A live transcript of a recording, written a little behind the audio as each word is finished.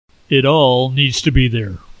It all needs to be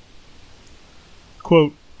there.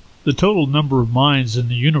 Quote, the total number of minds in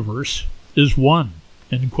the universe is one,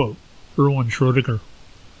 end quote. Erwin Schrödinger.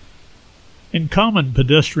 In common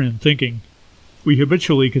pedestrian thinking, we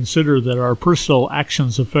habitually consider that our personal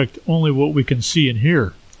actions affect only what we can see and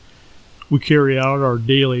hear. We carry out our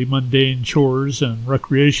daily mundane chores and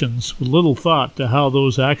recreations with little thought to how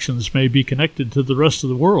those actions may be connected to the rest of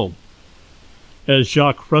the world. As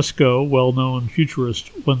Jacques Fresco, well-known futurist,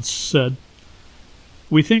 once said,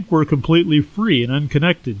 we think we're completely free and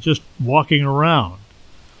unconnected, just walking around.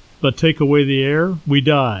 But take away the air, we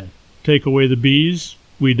die. Take away the bees,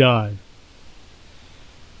 we die.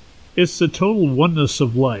 It's the total oneness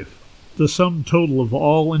of life, the sum total of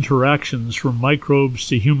all interactions from microbes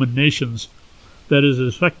to human nations, that is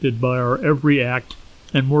affected by our every act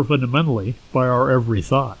and, more fundamentally, by our every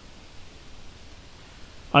thought.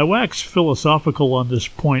 I wax philosophical on this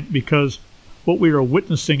point because what we are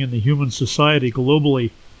witnessing in the human society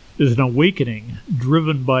globally is an awakening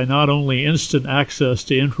driven by not only instant access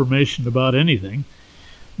to information about anything,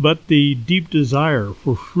 but the deep desire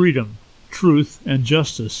for freedom, truth, and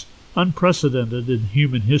justice unprecedented in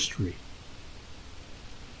human history.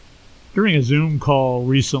 During a Zoom call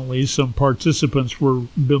recently, some participants were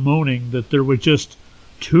bemoaning that there was just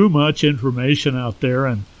too much information out there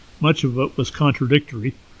and much of it was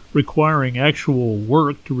contradictory, requiring actual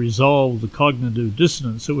work to resolve the cognitive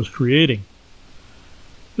dissonance it was creating.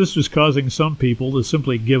 This was causing some people to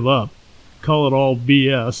simply give up, call it all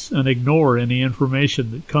BS, and ignore any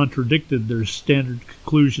information that contradicted their standard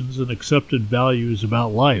conclusions and accepted values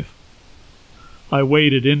about life. I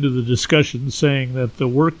waded into the discussion saying that the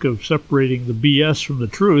work of separating the BS from the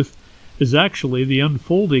truth is actually the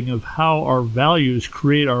unfolding of how our values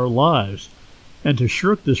create our lives, and to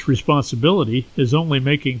shirk this responsibility is only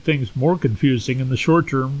making things more confusing in the short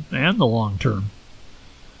term and the long term.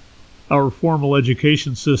 Our formal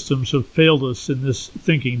education systems have failed us in this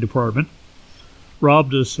thinking department,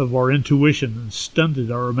 robbed us of our intuition and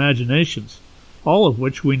stunted our imaginations, all of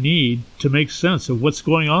which we need to make sense of what's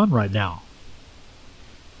going on right now.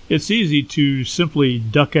 It's easy to simply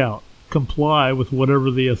duck out, comply with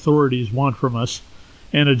whatever the authorities want from us,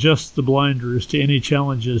 and adjust the blinders to any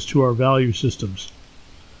challenges to our value systems.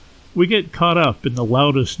 We get caught up in the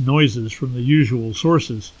loudest noises from the usual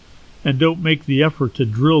sources and don't make the effort to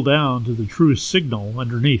drill down to the true signal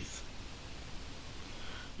underneath.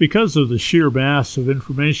 Because of the sheer mass of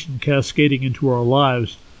information cascading into our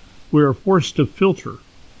lives, we are forced to filter.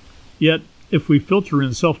 Yet, if we filter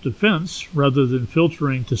in self-defense rather than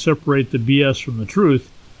filtering to separate the BS from the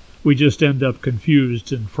truth, we just end up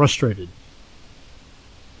confused and frustrated.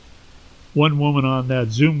 One woman on that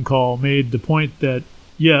Zoom call made the point that,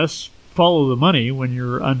 yes, follow the money when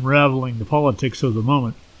you're unraveling the politics of the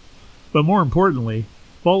moment, but more importantly,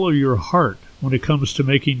 follow your heart when it comes to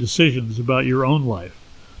making decisions about your own life,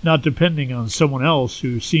 not depending on someone else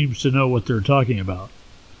who seems to know what they're talking about.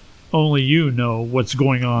 Only you know what's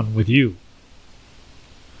going on with you.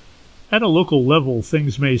 At a local level,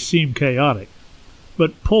 things may seem chaotic,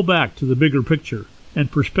 but pull back to the bigger picture,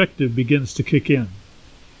 and perspective begins to kick in.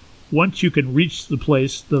 Once you can reach the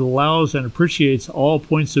place that allows and appreciates all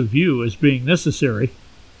points of view as being necessary,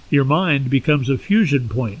 your mind becomes a fusion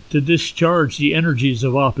point to discharge the energies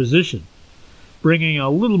of opposition, bringing a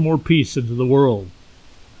little more peace into the world.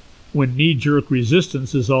 When knee-jerk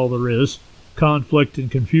resistance is all there is, conflict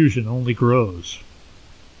and confusion only grows.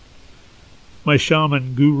 My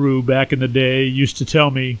shaman guru back in the day used to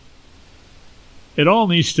tell me, it all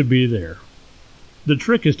needs to be there. The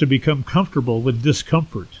trick is to become comfortable with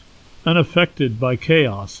discomfort, unaffected by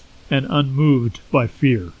chaos, and unmoved by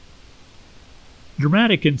fear.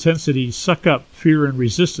 Dramatic intensities suck up fear and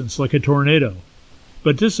resistance like a tornado,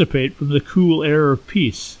 but dissipate from the cool air of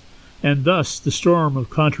peace, and thus the storm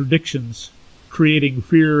of contradictions, creating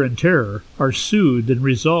fear and terror, are soothed and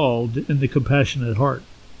resolved in the compassionate heart.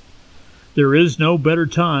 There is no better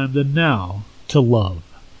time than now to love.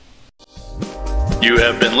 You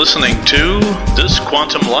have been listening to This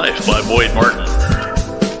Quantum Life by Boyd Martin.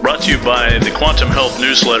 Brought to you by the Quantum Health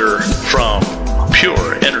Newsletter from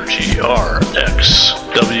Pure Energy RX.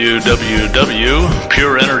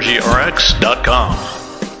 www.pureenergyrx.com.